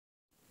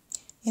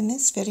In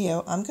this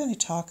video, I'm going to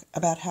talk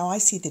about how I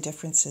see the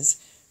differences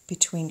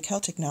between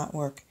Celtic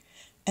Knotwork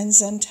and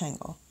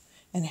Zentangle,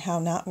 and how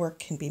knotwork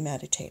can be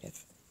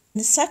meditative. In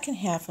the second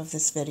half of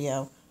this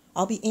video,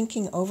 I'll be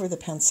inking over the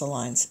pencil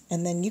lines,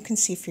 and then you can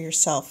see for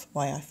yourself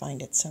why I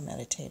find it so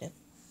meditative.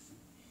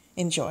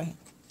 Enjoy.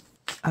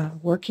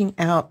 Working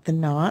out the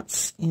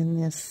knots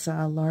in this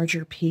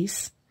larger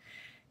piece,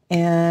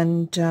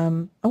 and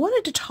I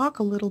wanted to talk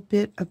a little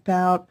bit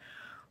about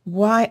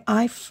why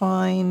I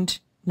find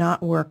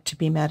knotwork to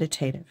be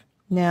meditative.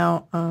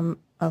 Now,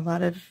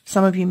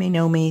 some of you may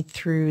know me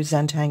through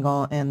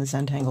Zentangle and the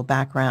Zentangle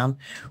background,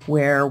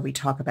 where we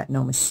talk about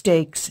no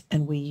mistakes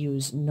and we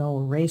use no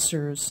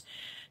erasers,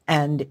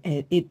 and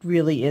it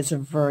really is a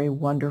very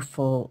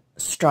wonderful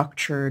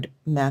structured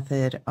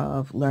method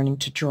of learning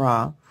to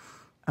draw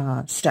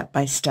step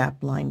by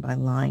step, line by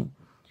line.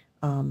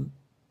 And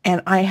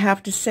I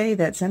have to say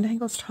that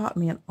Zentangle's taught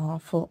me an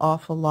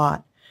awful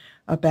lot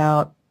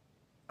about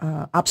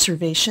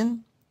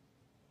observation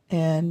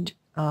and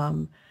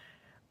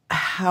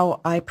how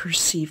I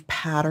perceive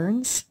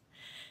patterns,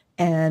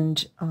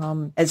 and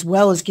as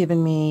well as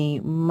given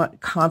me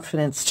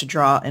confidence to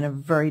draw in a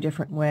very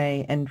different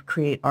way and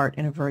create art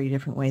in a very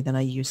different way than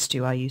I used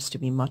to. I used to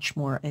be much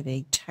more of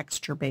a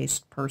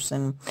texture-based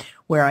person,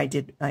 where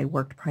I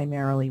worked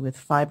primarily with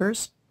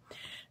fibers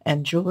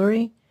and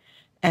jewelry,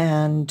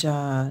 and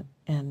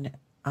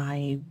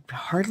I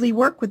hardly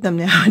work with them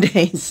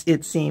nowadays,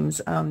 it seems,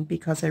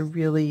 because I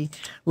really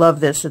love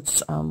this.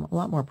 It's a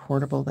lot more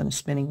portable than a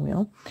spinning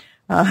wheel.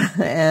 But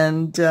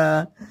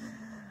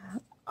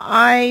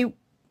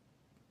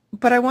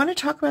I want to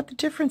talk about the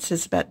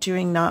differences about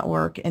doing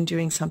knotwork and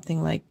doing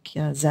something like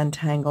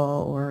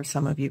Zentangle, or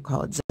some of you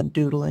call it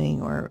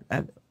Zendoodling, or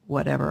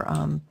whatever.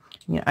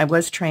 I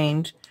was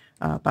trained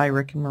by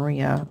Rick and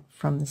Maria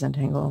from the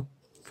Zentangle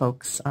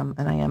folks,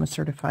 and I am a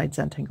certified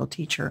Zentangle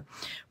teacher.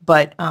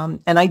 But and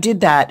I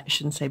did that, I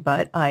shouldn't say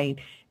but, I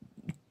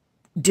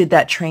did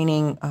that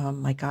training,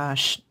 my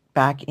gosh,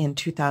 back in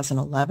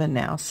 2011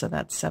 now, so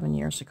that's 7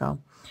 years ago.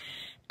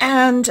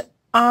 And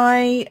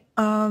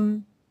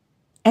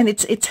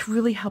it's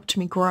really helped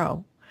me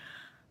grow.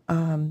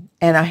 And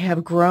I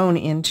have grown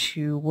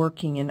into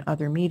working in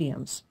other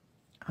mediums.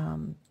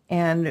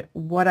 And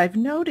what I've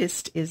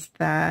noticed is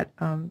that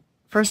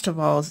first of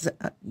all,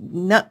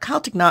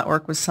 Celtic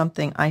Knotwork was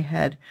something I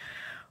had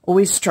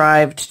always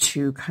strived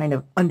to kind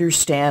of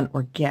understand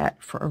or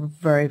get for a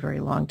very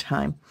long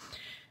time.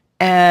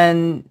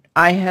 And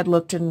I had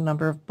looked at a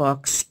number of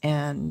books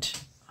and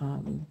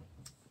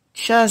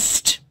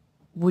just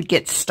would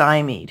get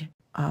stymied.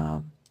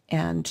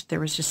 And there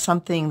was just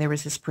something, there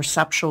was this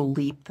perceptual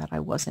leap that I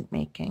wasn't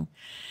making.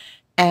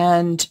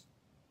 And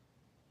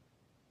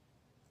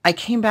I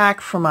came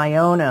back from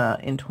Iona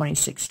in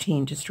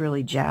 2016, just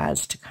really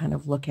jazzed to kind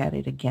of look at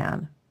it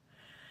again.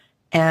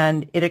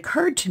 And it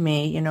occurred to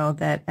me,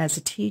 that as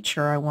a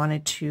teacher, I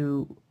wanted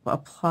to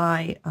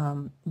apply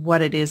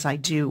what it is I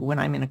do when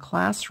I'm in a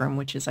classroom,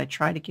 which is I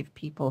try to give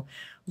people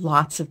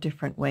lots of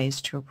different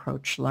ways to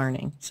approach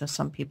learning. So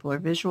some people are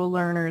visual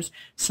learners,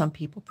 some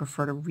people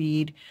prefer to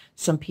read,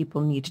 some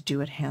people need to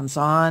do it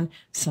hands-on,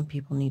 some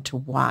people need to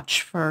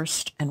watch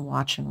first and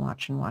watch and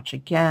watch and watch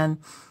again.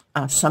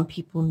 Some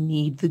people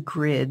need the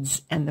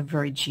grids and the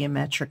very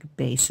geometric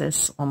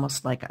basis,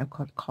 almost like I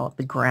could call it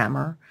the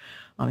grammar,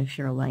 if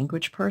you're a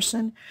language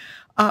person.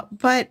 So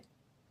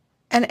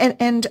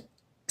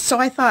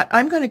I thought,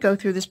 I'm going to go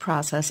through this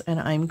process and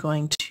I'm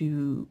going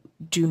to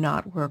do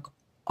knotwork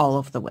all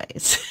of the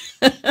ways.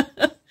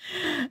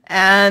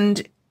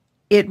 And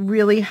it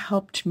really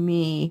helped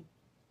me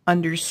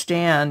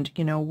understand,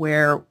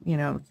 where,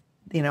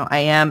 I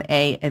am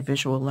a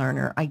visual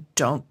learner. I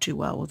don't do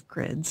well with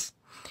grids.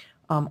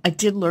 I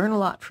did learn a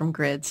lot from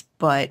grids,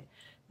 but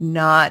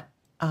not,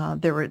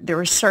 there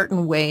were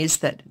certain ways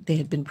that they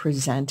had been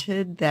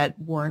presented that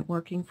weren't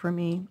working for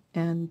me.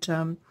 And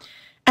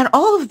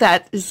all of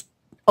that is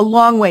a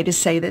long way to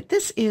say that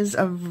this is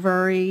a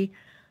very,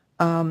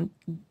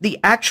 the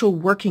actual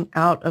working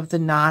out of the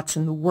knots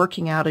and the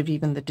working out of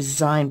even the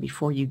design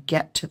before you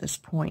get to this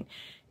point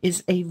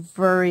is a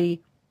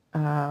very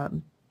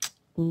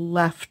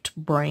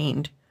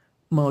left-brained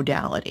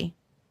modality.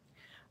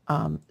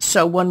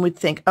 So one would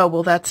think, oh,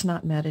 well, that's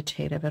not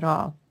meditative at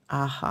all.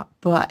 Aha.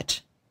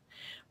 But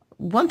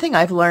one thing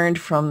I've learned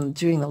from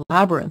doing the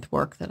labyrinth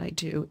work that I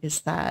do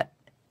is that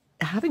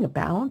having a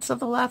balance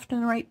of the left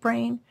and right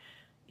brain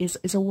is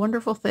a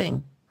wonderful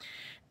thing.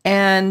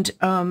 And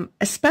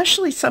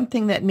especially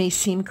something that may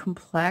seem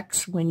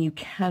complex, when you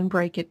can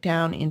break it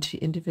down into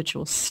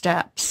individual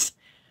steps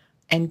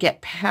and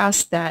get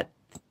past that,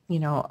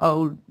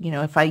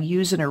 if I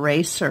use an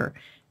eraser,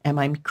 am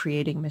I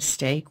creating a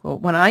mistake? Well,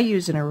 when I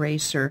use an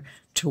eraser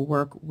to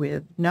work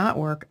with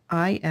knotwork,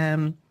 I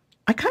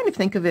kind of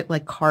think of it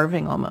like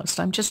carving almost.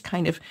 I'm just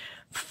kind of,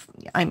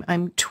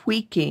 I'm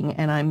tweaking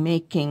and I'm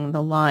making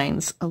the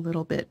lines a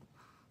little bit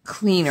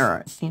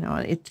cleaner.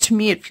 To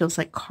me, it feels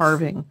like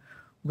carving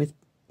with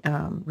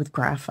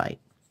graphite,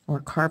 or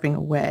carving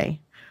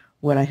away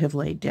what I have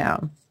laid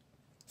down.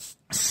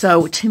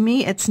 So to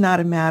me, it's not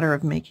a matter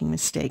of making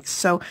mistakes.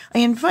 So I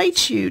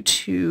invite you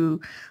to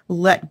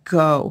let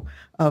go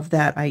of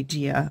that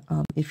idea.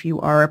 If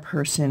you are a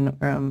person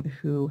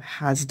who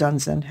has done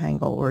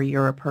Zentangle, or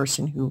you're a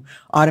person who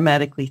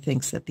automatically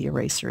thinks that the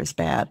eraser is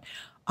bad.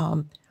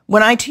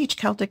 When I teach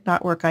Celtic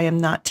Knotwork, I am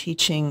not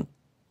teaching,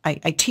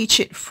 I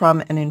teach it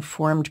from an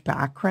informed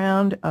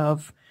background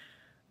of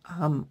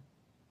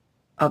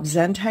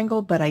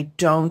Zentangle, but I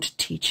don't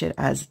teach it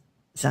as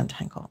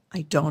Zentangle.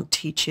 I don't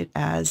teach it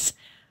as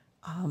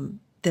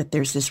that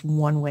there's this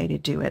one way to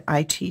do it.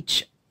 I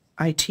teach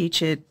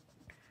it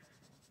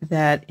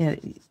that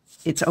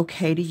it's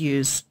okay to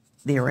use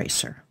the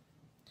eraser.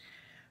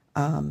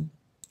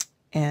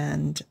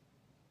 And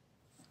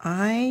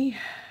I'm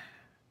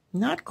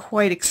not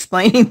quite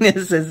explaining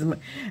this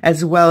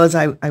as well as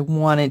I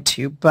wanted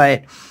to,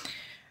 but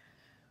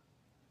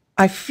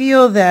I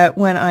feel that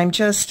when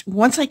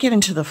once I get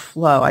into the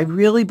flow, I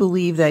really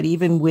believe that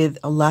even with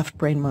a left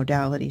brain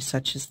modality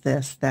such as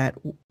this, that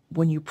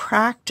when you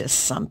practice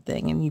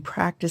something and you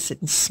practice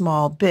it in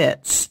small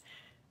bits,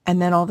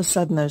 and then all of a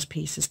sudden those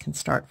pieces can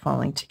start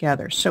falling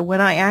together. So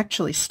when I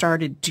actually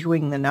started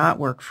doing the knot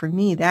work, for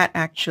me,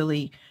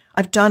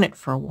 I've done it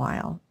for a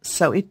while,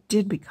 so it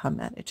did become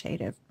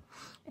meditative.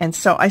 And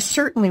so I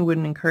certainly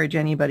wouldn't encourage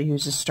anybody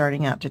who's just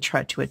starting out to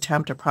try to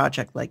attempt a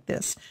project like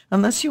this,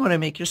 unless you want to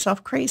make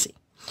yourself crazy.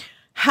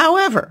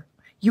 However,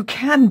 you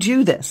can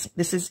do this.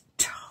 This is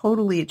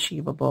totally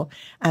achievable,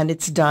 and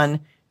it's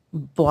done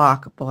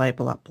block by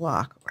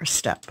block or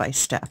step by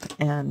step.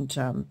 And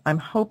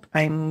I'm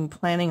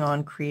planning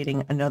on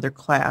creating another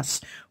class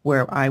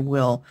where I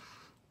will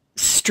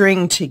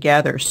string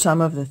together some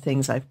of the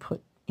things I've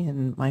put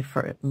in my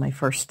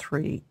first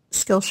 3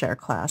 Skillshare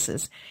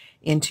classes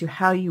into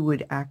how you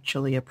would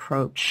actually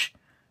approach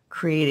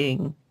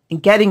creating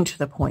and getting to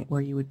the point where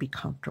you would be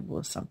comfortable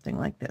with something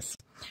like this.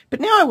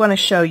 But now I want to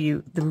show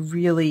you the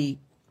really,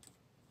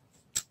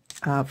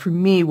 for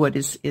me,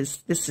 this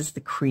is the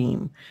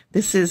cream.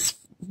 This is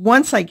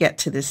once I get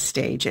to this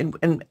stage,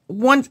 and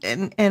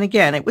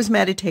again, it was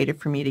meditative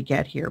for me to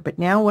get here. But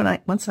now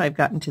once I've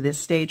gotten to this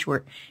stage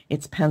where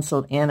it's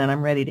penciled in and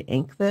I'm ready to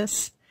ink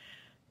this,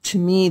 to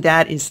me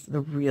that is the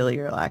really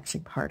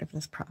relaxing part of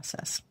this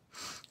process.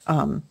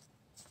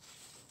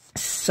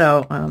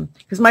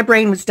 Because my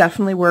brain was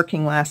definitely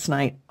working last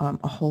night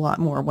a whole lot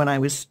more when I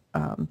was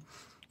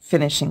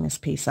finishing this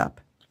piece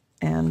up.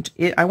 And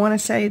I want to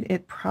say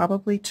it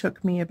probably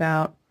took me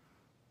about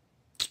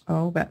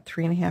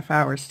 3.5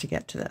 hours to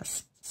get to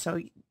this. So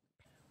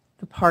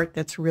the part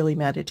that's really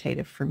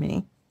meditative for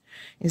me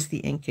is the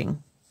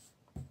inking.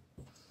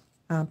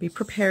 Be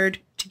prepared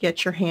to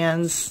get your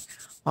hands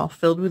all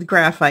filled with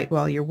graphite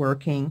while you're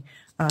working.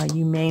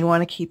 You may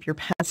want to keep your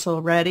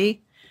pencil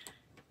ready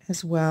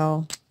as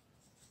well,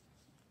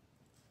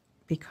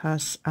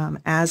 because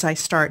as I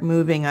start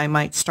moving, I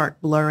might start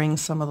blurring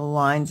some of the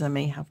lines. I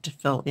may have to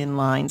fill in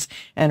lines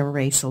and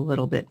erase a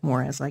little bit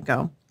more as I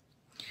go.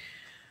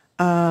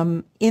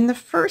 In the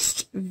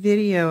first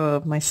video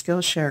of my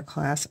Skillshare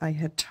class, I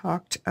had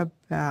talked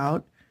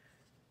about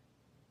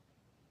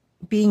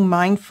being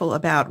mindful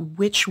about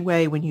which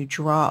way, when you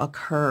draw a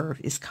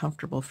curve, is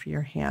comfortable for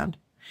your hand.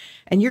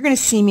 And you're going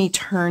to see me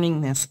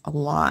turning this a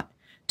lot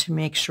to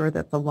make sure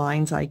that the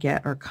lines I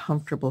get are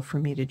comfortable for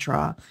me to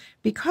draw.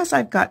 Because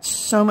I've got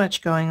so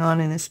much going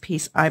on in this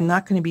piece, I'm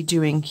not going to be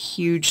doing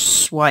huge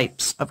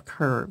swipes of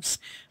curves,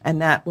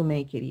 and that will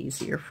make it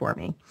easier for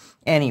me.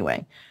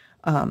 Anyway,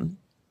 but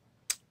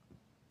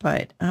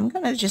I'm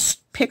going to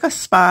just pick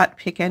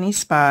any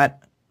spot,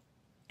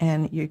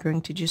 and you're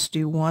going to just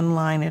do one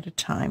line at a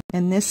time.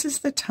 And this is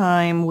the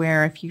time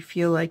where if you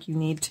feel like you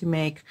need to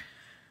make,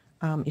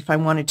 if I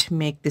wanted to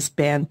make this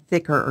band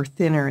thicker or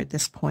thinner at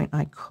this point,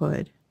 I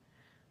could.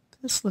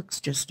 This looks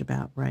just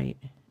about right.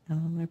 And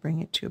I'm going to bring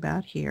it to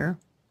about here.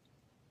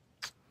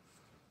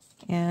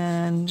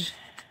 And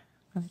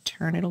I'm going to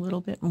turn it a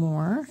little bit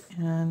more,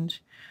 and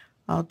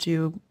I'll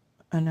do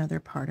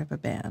another part of a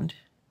band.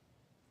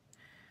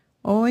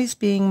 Always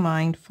being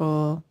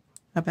mindful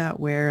about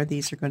where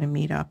these are going to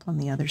meet up on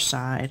the other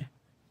side.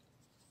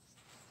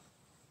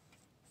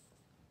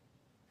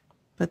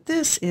 But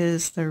this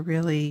is the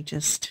really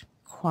just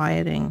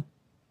quieting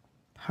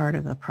part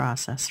of the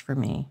process for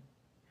me,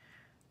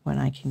 when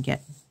I can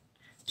get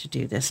to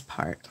do this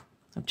part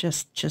of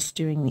just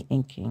doing the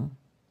inking.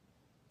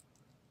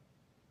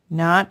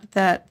 Not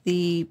that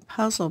the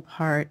puzzle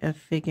part of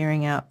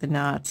figuring out the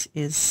knots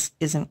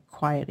isn't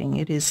quieting.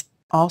 It is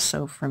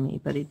also for me,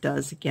 but it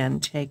does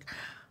again take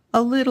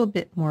a little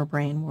bit more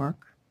brain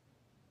work.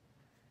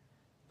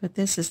 But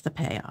this is the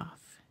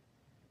payoff.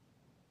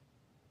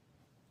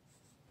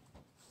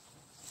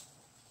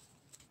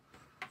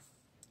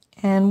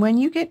 And when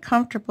you get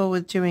comfortable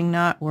with doing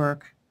knot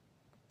work,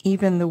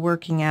 even the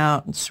working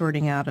out and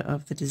sorting out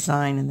of the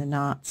design and the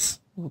knots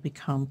will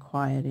become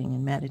quieting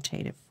and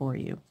meditative for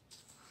you.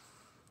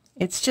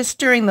 It's just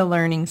during the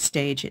learning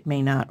stage, it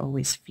may not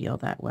always feel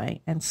that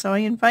way. And so I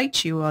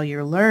invite you, while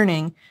you're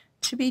learning,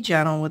 to be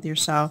gentle with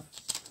yourself.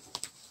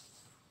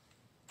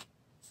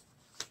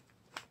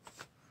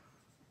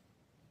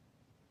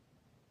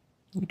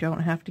 You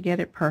don't have to get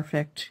it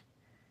perfect.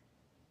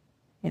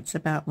 It's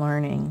about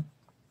learning.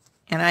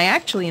 And I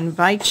actually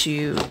invite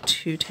you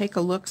to take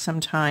a look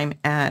sometime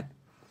at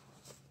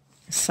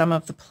some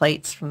of the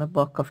plates from the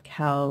Book of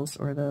Kells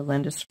or the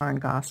Lindisfarne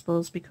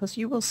Gospels, because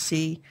you will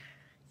see,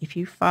 if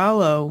you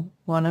follow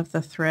one of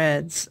the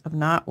threads of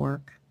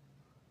knotwork,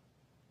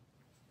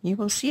 you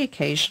will see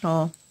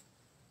occasional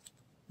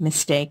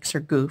mistakes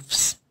or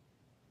goofs.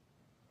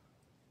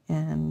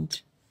 And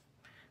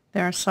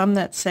there are some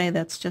that say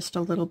that's just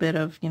a little bit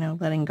of,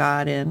 letting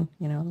God in.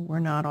 We're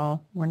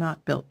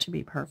not built to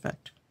be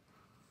perfect.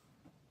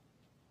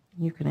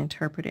 You can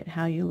interpret it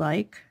how you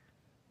like.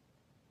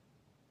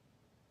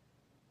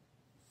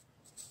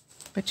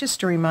 But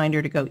just a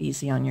reminder to go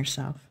easy on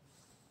yourself.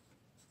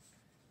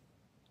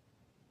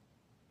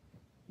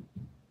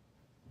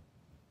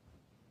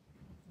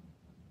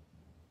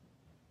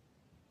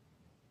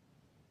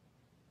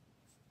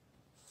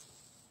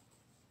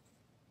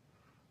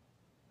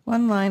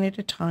 One line at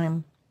a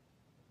time.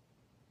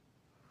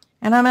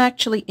 And I'm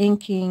actually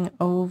inking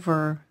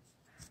over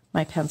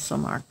my pencil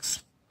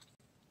marks.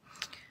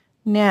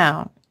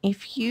 Now,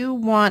 if you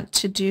want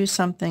to do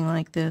something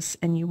like this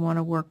and you want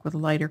to work with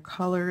lighter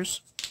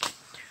colors,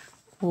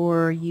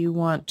 or you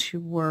want to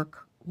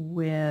work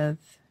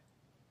with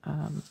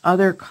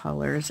other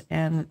colors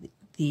and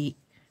the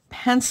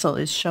pencil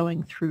is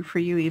showing through for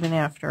you even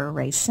after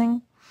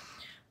erasing,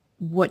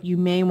 what you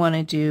may want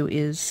to do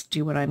is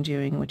do what I'm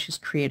doing, which is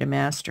create a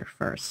master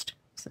first.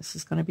 So this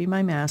is going to be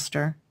my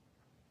master.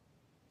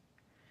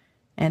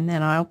 And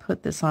then I'll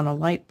put this on a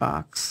light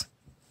box,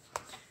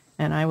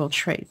 and I will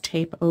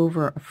tape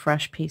over a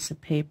fresh piece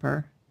of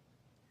paper.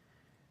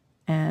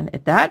 And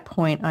at that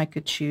point, I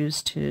could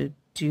choose to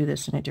do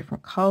this in a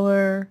different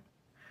color.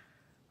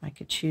 I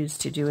could choose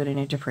to do it in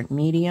a different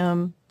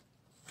medium,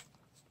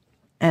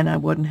 and I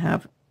wouldn't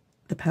have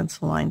the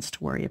pencil lines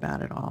to worry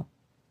about at all.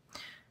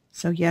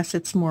 So yes,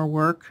 it's more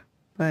work,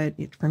 but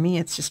for me,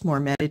 it's just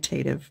more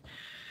meditative,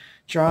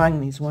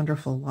 drawing these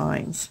wonderful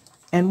lines.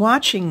 And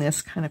watching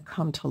this kind of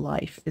come to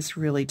life is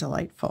really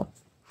delightful.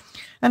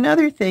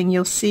 Another thing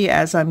you'll see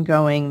as I'm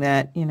going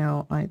that,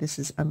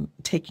 I'm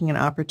taking an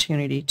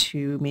opportunity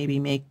to maybe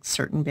make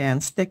certain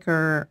bands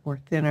thicker or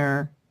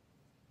thinner.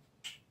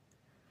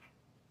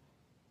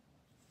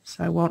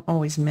 So I won't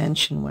always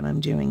mention when I'm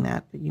doing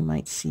that, but you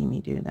might see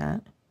me do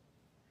that.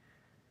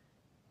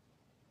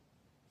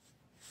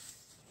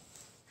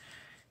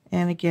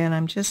 And again,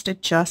 I'm just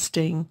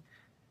adjusting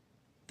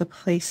the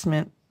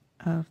placement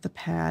of the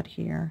pad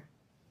here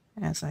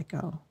as I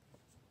go,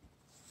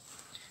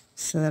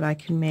 so that I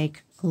can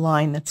make a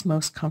line that's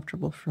most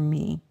comfortable for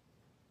me.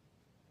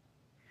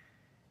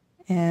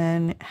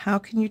 And how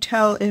can you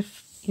tell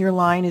if your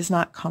line is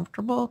not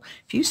comfortable?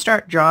 If you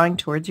start drawing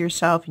towards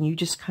yourself and you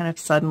just kind of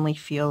suddenly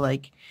feel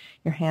like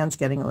your hand's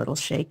getting a little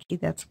shaky,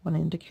 that's one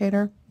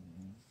indicator.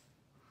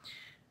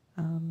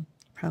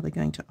 Probably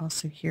going to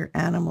also hear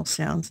animal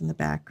sounds in the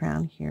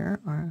background here,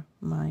 or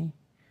my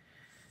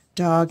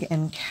dog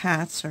and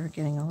cats are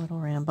getting a little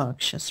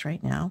rambunctious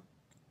right now.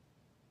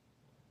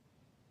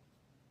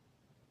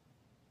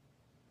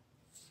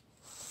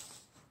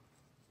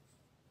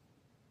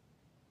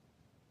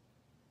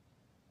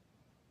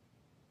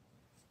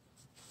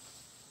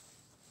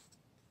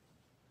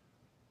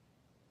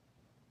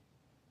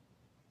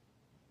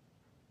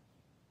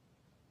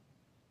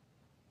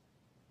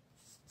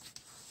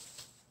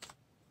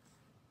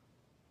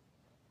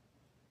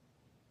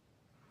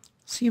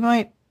 So you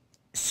might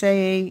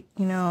say,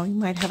 you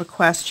might have a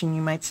question.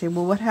 You might say,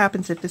 well, what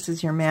happens if this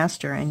is your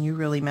master and you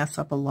really mess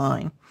up a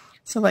line?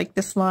 So like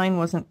this line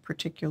wasn't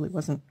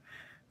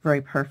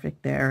very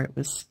perfect there. It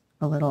was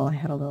I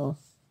had a little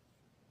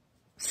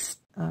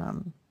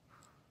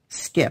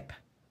skip.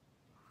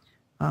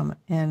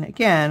 And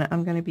again,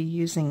 I'm going to be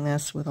using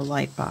this with a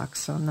light box,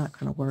 so I'm not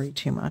going to worry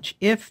too much.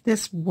 If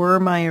this were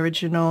my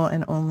original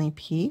and only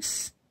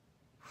piece,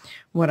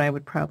 what I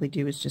would probably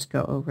do is just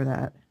go over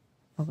that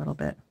a little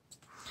bit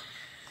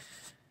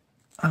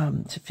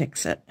to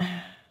fix it.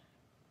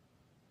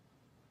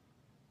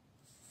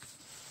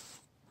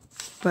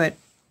 But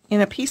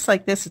in a piece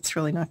like this, it's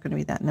really not going to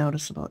be that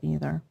noticeable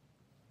either.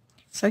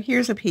 So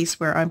here's a piece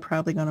where I'm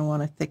probably going to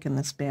want to thicken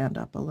this band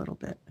up a little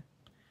bit.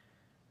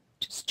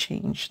 Just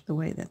change the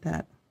way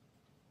that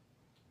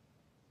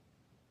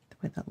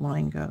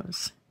line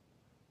goes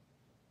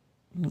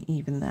and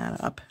even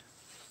that up.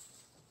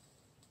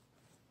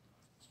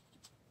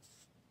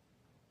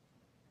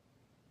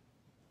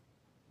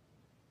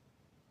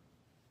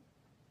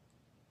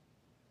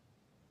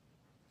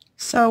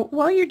 So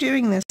while you're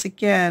doing this,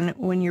 again,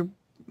 when you're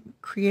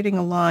creating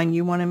a line,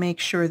 you want to make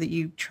sure that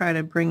you try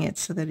to bring it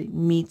so that it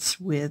meets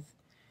with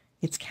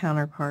its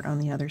counterpart on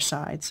the other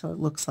side, so it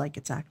looks like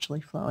it's actually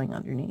flowing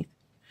underneath.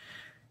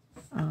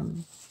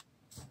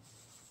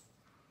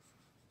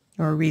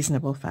 Or a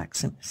reasonable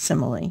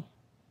facsimile.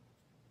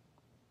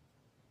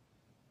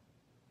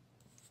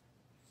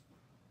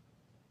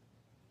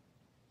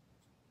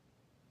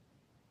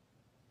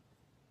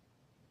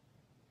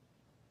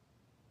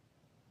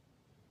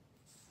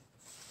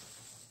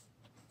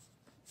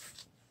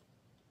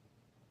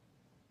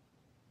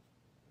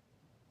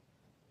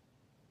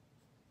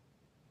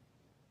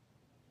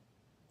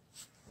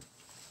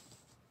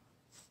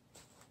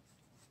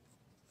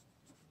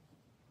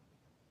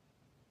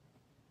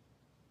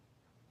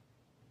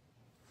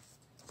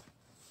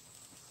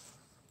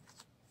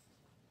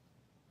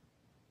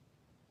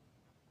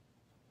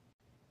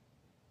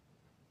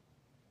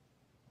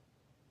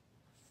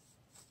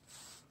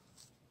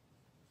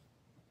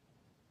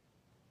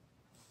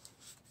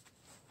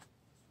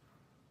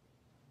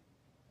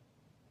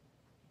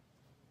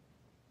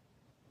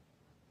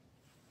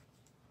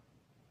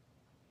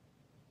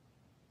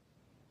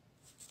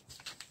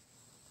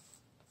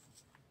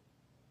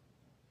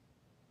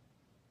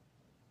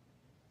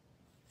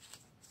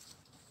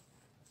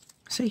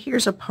 So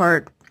here's a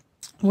part.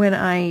 When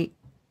I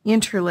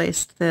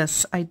interlaced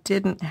this, I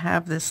didn't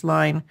have this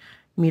line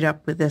meet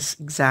up with this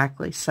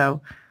exactly,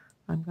 so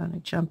I'm going to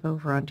jump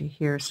over onto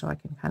here so I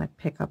can kind of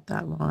pick up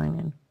that line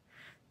and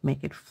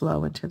make it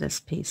flow into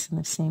this piece. And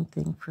the same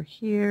thing for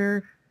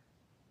here.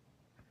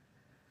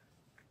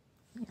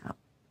 Yeah.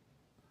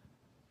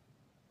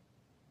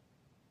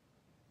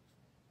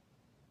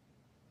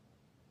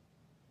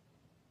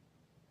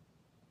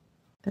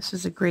 This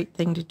is a great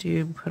thing to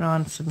do. Put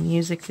on some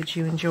music that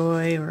you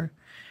enjoy, or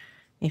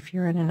if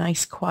you're in a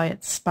nice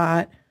quiet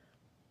spot,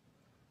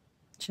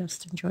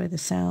 just enjoy the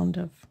sound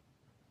of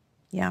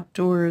the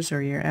outdoors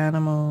or your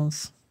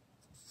animals.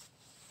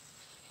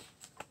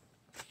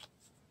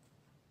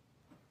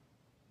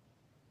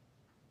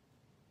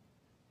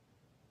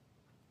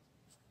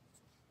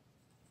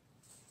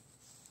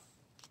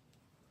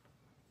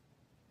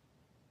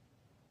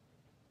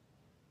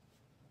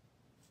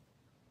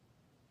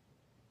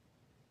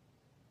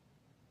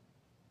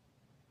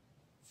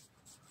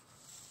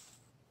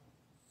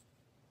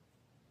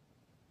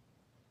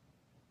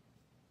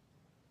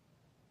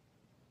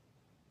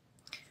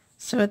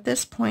 So at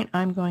this point,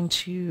 I'm going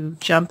to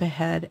jump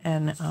ahead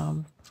and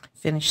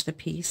finish the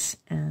piece,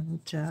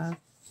 and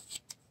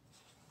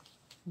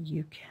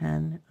you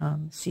can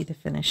see the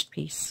finished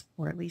piece,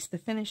 or at least the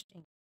finished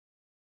ink.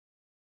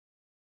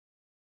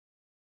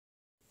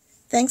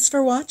 Thanks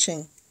for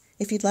watching.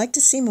 If you'd like to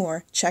see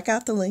more, check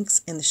out the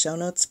links in the show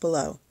notes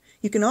below.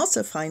 You can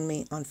also find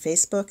me on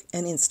Facebook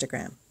and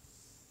Instagram.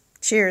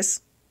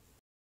 Cheers!